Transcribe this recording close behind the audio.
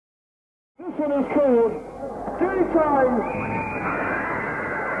This one is called 3 times.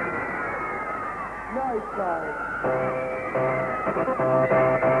 Nice time.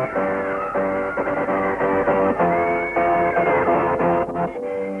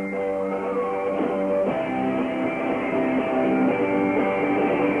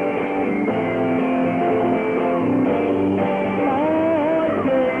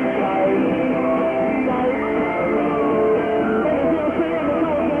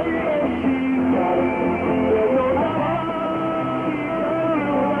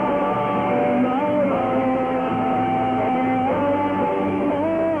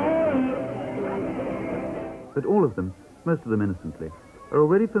 But all of them, most of them innocently, are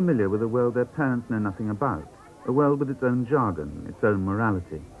already familiar with a world their parents know nothing about, a world with its own jargon, its own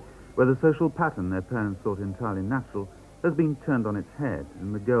morality, where the social pattern their parents thought entirely natural has been turned on its head,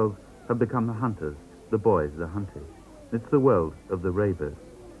 and the girls have become the hunters, the boys the hunted. It's the world of the Ravers.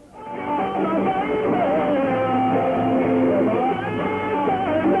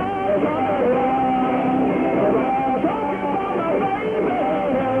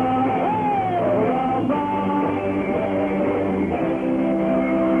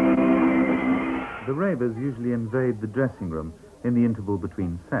 The Ravers usually invade the dressing room in the interval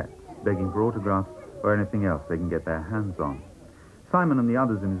between sets, begging for autographs or anything else they can get their hands on. Simon and the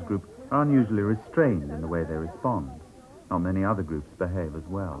others in his group are unusually restrained in the way they respond. Not many other groups behave as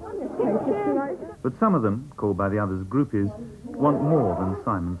well. But some of them, called by the others groupies, want more than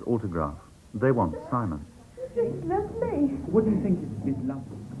Simon's autograph. They want Simon. It's lovely. What do you think is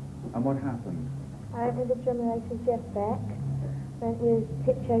lovely? And what happened? I went with the drummer to Jeff Beck, went with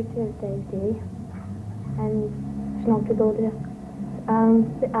Pitcho to Daisy, and snogged with all the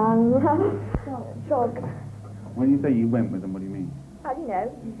frog. When you say you went with them, what do you mean? I don't know,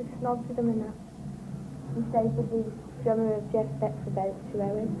 just snogged with them and that. And stayed with the drummer of Jeff Beck for about 2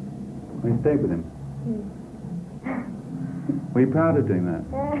 hours. You stayed with him? Were you proud of doing that?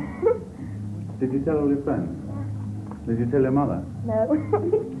 Did you tell all your friends? Did you tell your mother? No.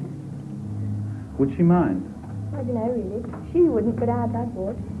 Would she mind? I don't know, really. She wouldn't, but our dad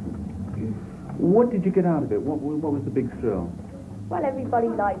would. What did you get out of it? What was the big thrill? Well, everybody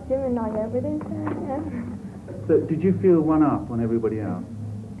liked him, and I went with him, so, yeah. So, did you feel one up on everybody else?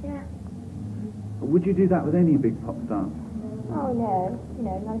 Yeah. Would you do that with any big pop star? Oh, no. You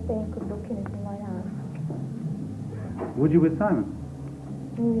know, not if they ain't good looking or something like that. Would you with Simon?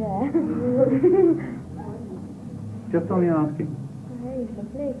 Yeah. Just only asking. Oh, he's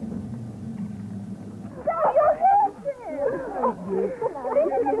lovely.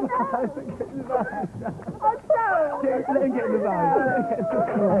 Let him get in the van.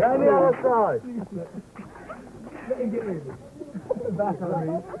 On the other side. Let him get in. Back on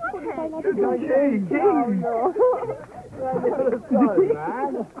me. Jeez. On the other side,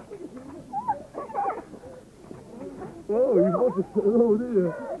 man. Oh, you want to put it all, do you?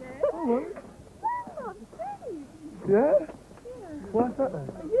 Yeah? What's that then?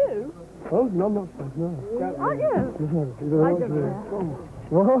 Are you? Oh, no, I'm not supposed to know. Are you? No, you don't I want don't to. care.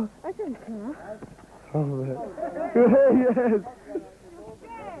 What? I don't care. Oh, right. Yes.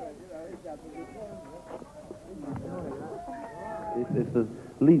 If the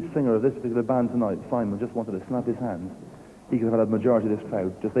lead singer of this particular band tonight, Simon, just wanted to snap his hands, he could have had a majority of this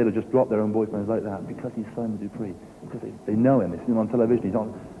crowd. They'd have just dropped their own boyfriends like that because he's Simon Dupree. Because they know him. They've seen him on television. He's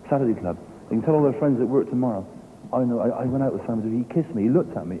on Saturday Club. They can tell all their friends at work tomorrow. I know. I went out with Simon Dupree. He kissed me. He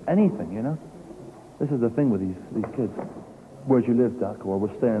looked at me. Anything, you know. This is the thing with these kids. Where'd you live, Duck? Or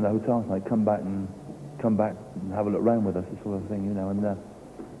we're staying in the hotel tonight. Come back and have a look round with us. This sort of thing, you know. And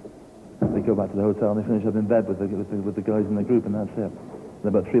they go back to the hotel and they finish up in bed with the guys in the group, and that's it. And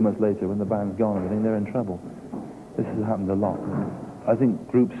about 3 months later, when the band's gone and everything, they're in trouble. This has happened a lot. I think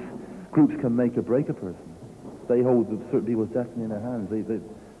groups can make or break a person. They hold certain people's destiny in their hands.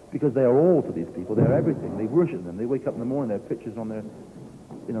 Because they are all to these people. They're everything. They worship them. They wake up in the morning, their pictures on their,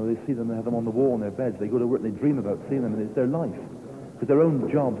 you know, they see them, they have them on the wall in their beds. They go to work and they dream about seeing them, and it's their life. Because their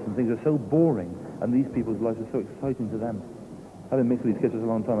own jobs and things are so boring, and these people's lives are so exciting to them. Having mixed with these kids for a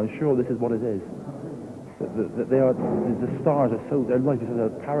long time, I'm sure this is what it is. That the stars are so, their life is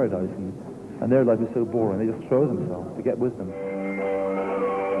a paradise, and their life is so boring. They just throw themselves to get with them.